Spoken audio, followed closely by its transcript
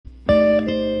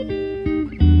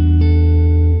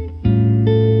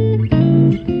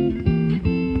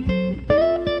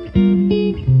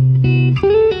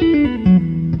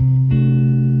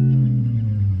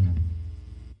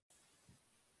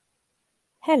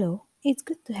Hello, it's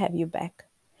good to have you back.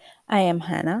 I am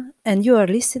Hannah, and you are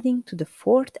listening to the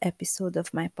fourth episode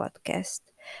of my podcast,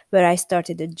 where I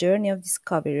started a journey of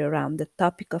discovery around the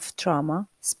topic of trauma,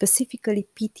 specifically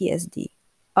PTSD,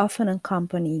 often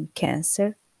accompanying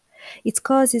cancer, its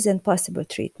causes, and possible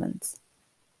treatments.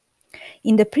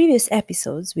 In the previous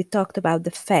episodes, we talked about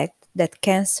the fact that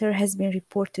cancer has been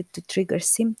reported to trigger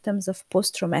symptoms of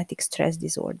post traumatic stress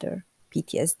disorder,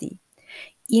 PTSD,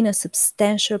 in a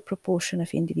substantial proportion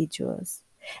of individuals,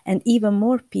 and even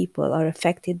more people are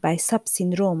affected by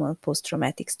subsyndromal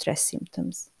post-traumatic stress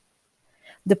symptoms.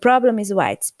 The problem is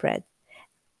widespread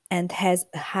and has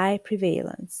a high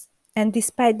prevalence. And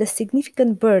despite the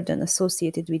significant burden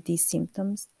associated with these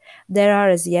symptoms, there are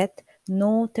as yet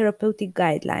no therapeutic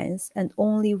guidelines and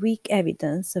only weak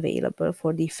evidence available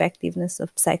for the effectiveness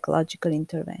of psychological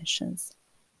interventions.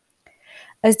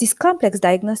 As this complex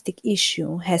diagnostic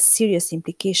issue has serious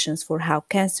implications for how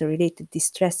cancer-related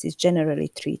distress is generally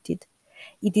treated,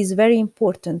 it is very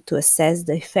important to assess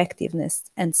the effectiveness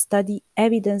and study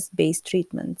evidence-based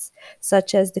treatments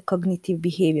such as the cognitive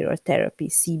behavioral therapy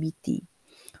 (CBT)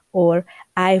 or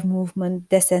eye movement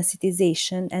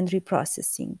desensitization and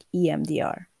reprocessing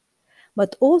 (EMDR),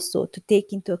 but also to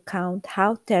take into account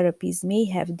how therapies may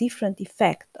have different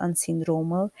effect on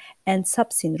syndromal and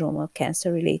subsyndromal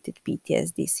cancer-related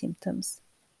PTSD symptoms.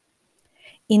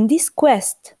 In this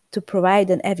quest to provide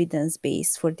an evidence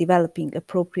base for developing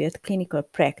appropriate clinical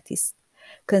practice,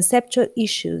 conceptual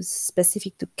issues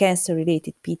specific to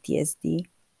cancer-related PTSD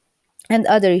and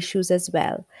other issues as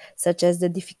well, such as the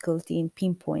difficulty in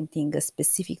pinpointing a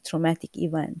specific traumatic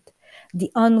event,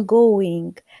 the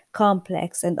ongoing,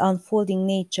 complex, and unfolding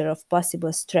nature of possible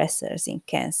stressors in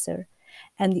cancer,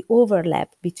 and the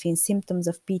overlap between symptoms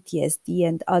of PTSD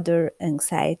and other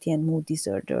anxiety and mood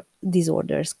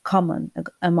disorders common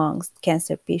amongst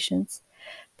cancer patients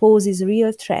poses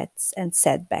real threats and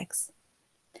setbacks.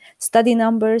 Study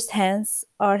numbers, hence,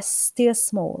 are still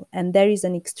small, and there is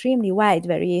an extremely wide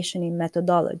variation in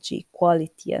methodology,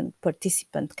 quality, and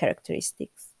participant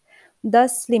characteristics,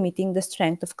 thus limiting the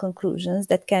strength of conclusions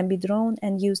that can be drawn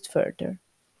and used further.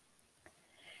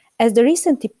 As the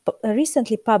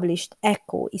recently published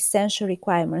ECHO Essential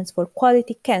Requirements for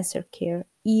Quality Cancer Care,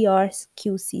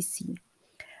 ERQCC,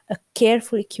 a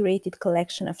carefully curated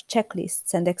collection of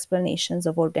checklists and explanations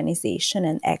of organization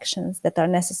and actions that are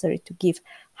necessary to give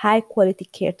high-quality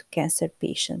care to cancer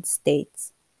patients,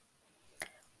 states.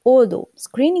 Although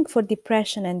screening for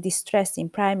depression and distress in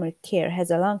primary care has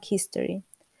a long history,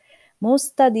 most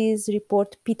studies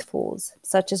report pitfalls,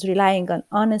 such as relying on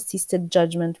unassisted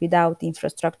judgment without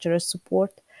infrastructural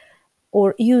support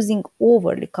or using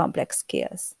overly complex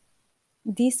scales.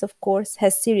 This, of course,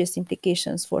 has serious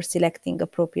implications for selecting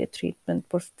appropriate treatment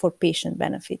for patient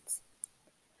benefits.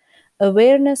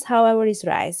 Awareness, however, is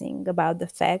rising about the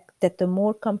fact that a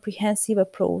more comprehensive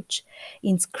approach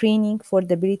in screening for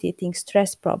debilitating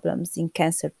stress problems in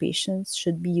cancer patients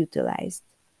should be utilized,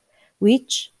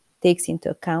 which takes into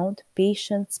account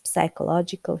patients'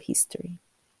 psychological history.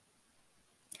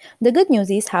 The good news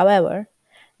is, however,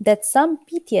 that some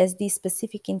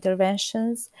PTSD-specific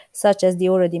interventions, such as the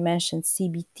already mentioned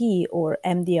CBT or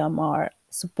MDMR,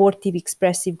 supportive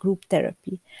expressive group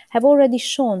therapy, have already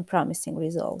shown promising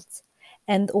results.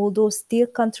 And although still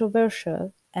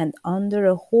controversial and under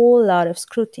a whole lot of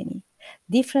scrutiny,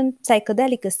 different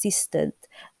psychedelic-assisted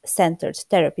centered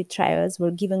therapy trials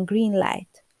were given green light,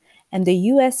 and the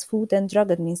US Food and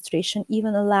Drug Administration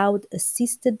even allowed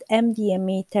assisted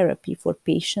MDMA therapy for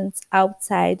patients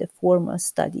outside a formal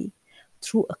study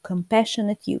through a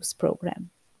compassionate use program.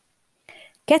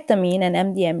 Ketamine and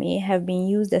MDMA have been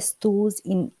used as tools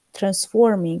in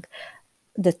transforming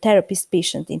the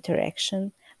therapist-patient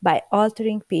interaction by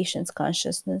altering patients'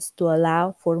 consciousness to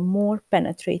allow for more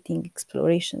penetrating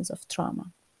explorations of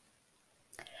trauma.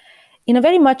 In a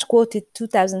very much quoted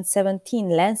 2017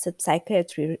 Lancet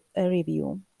Psychiatry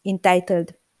review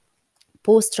entitled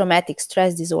Post-Traumatic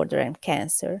Stress Disorder and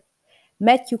Cancer,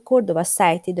 Matthew Cordova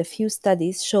cited a few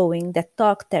studies showing that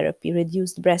talk therapy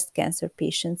reduced breast cancer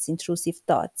patients' intrusive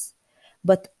thoughts,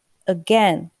 but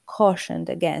again cautioned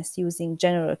against using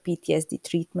general PTSD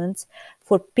treatments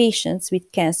for patients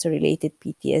with cancer-related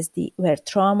PTSD where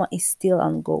trauma is still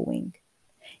ongoing.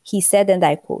 He said, and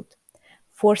I quote,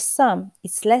 "For some,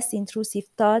 it's less intrusive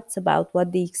thoughts about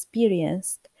what they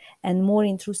experienced and more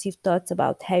intrusive thoughts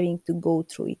about having to go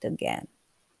through it again."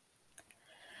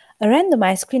 A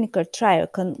randomized clinical trial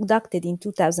conducted in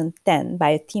 2010 by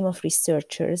a team of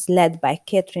researchers led by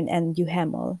Catherine N.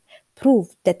 Duhamel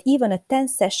proved that even a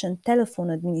 10-session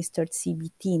telephone-administered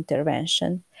CBT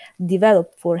intervention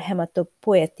developed for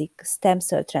hematopoietic stem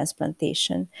cell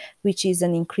transplantation, which is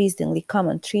an increasingly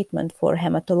common treatment for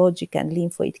hematologic and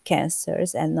lymphoid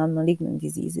cancers and non-malignant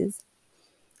diseases.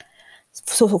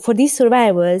 So for these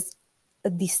survivors,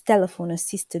 this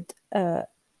telephone-assisted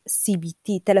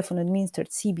CBT, telephone-administered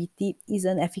CBT, is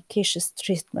an efficacious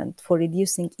treatment for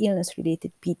reducing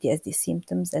illness-related PTSD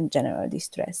symptoms and general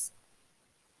distress.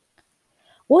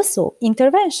 Also,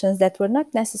 interventions that were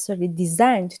not necessarily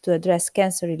designed to address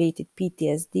cancer-related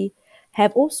PTSD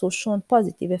have also shown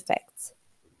positive effects.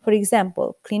 For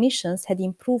example, clinicians had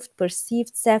improved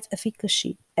perceived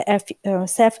self-efficacy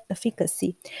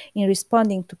in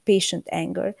responding to patient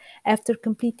anger after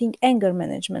completing anger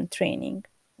management training.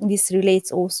 This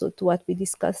relates also to what we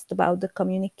discussed about the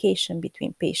communication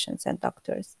between patients and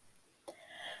doctors,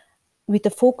 with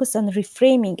a focus on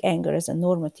reframing anger as a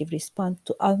normative response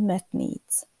to unmet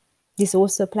needs. This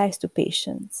also applies to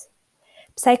patients.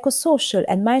 Psychosocial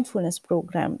and mindfulness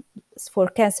programs for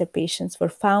cancer patients were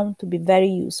found to be very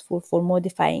useful for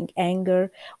modifying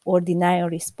anger or denial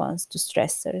response to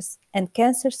stressors, and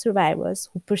cancer survivors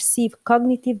who perceive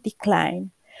cognitive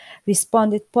decline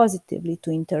responded positively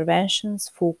to interventions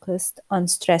focused on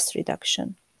stress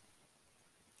reduction.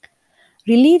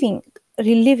 Relieving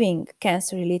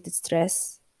cancer-related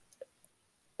stress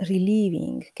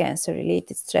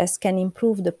can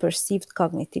improve the perceived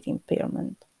cognitive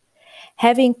impairment.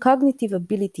 Having cognitive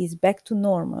abilities back to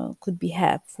normal could be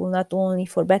helpful not only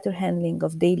for better handling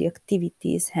of daily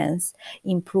activities, hence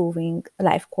improving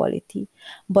life quality,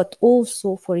 but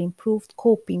also for improved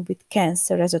coping with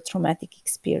cancer as a traumatic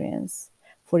experience,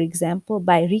 for example,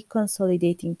 by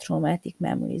reconsolidating traumatic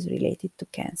memories related to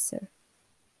cancer.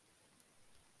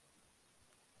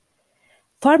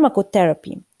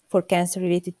 Pharmacotherapy for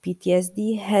cancer-related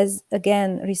PTSD has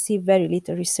again received very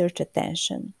little research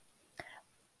attention.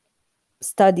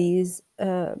 Studies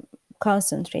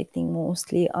concentrating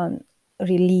mostly on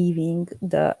relieving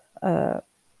the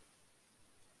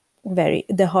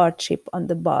hardship on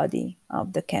the body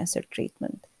of the cancer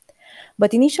treatment.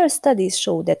 But initial studies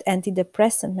show that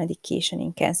antidepressant medication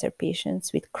in cancer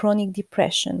patients with chronic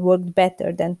depression worked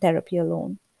better than therapy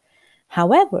alone.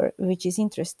 However, which is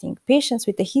interesting, patients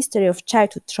with a history of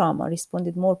childhood trauma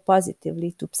responded more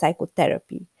positively to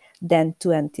psychotherapy than to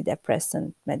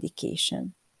antidepressant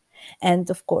medication. And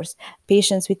of course,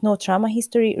 patients with no trauma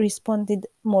history responded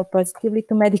more positively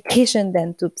to medication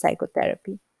than to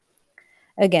psychotherapy.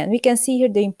 Again, we can see here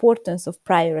the importance of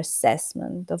prior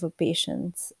assessment of a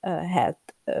patient's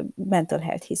mental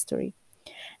health history.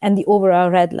 And the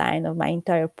overall red line of my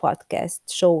entire podcast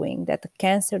showing that a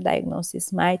cancer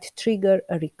diagnosis might trigger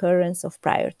a recurrence of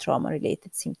prior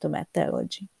trauma-related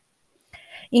symptomatology.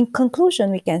 In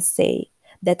conclusion, we can say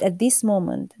that at this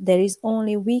moment, there is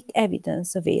only weak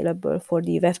evidence available for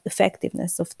the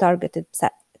effectiveness of targeted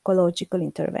psychological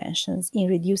interventions in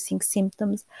reducing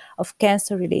symptoms of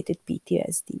cancer-related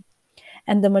PTSD.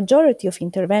 And the majority of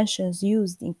interventions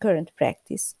used in current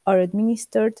practice are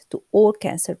administered to all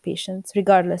cancer patients,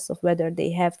 regardless of whether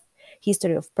they have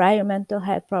history of prior mental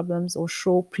health problems or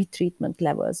show pretreatment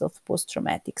levels of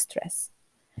post-traumatic stress.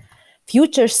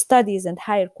 Future studies and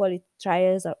higher quality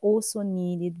trials are also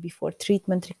needed before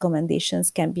treatment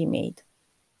recommendations can be made.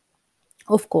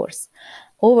 Of course,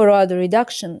 overall, the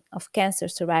reduction of cancer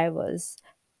survivors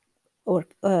or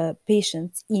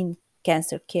patients in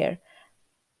cancer care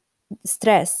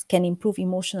stress can improve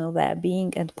emotional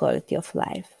well-being and quality of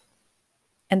life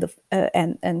and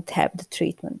help the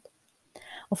treatment.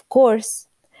 Of course,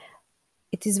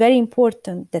 it is very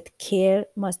important that care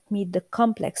must meet the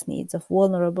complex needs of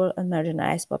vulnerable and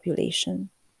marginalized population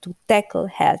to tackle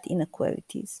health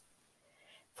inequalities.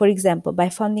 For example, by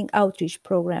funding outreach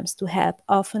programs to help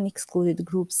often excluded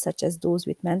groups such as those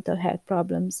with mental health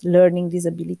problems, learning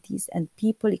disabilities, and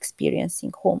people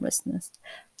experiencing homelessness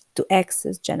to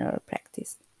access general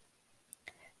practice.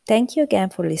 Thank you again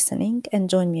for listening, and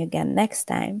join me again next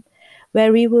time,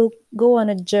 where we will go on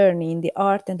a journey in the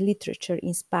art and literature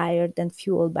inspired and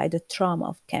fueled by the trauma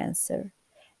of cancer,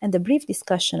 and a brief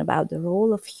discussion about the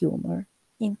role of humor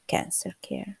in cancer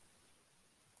care.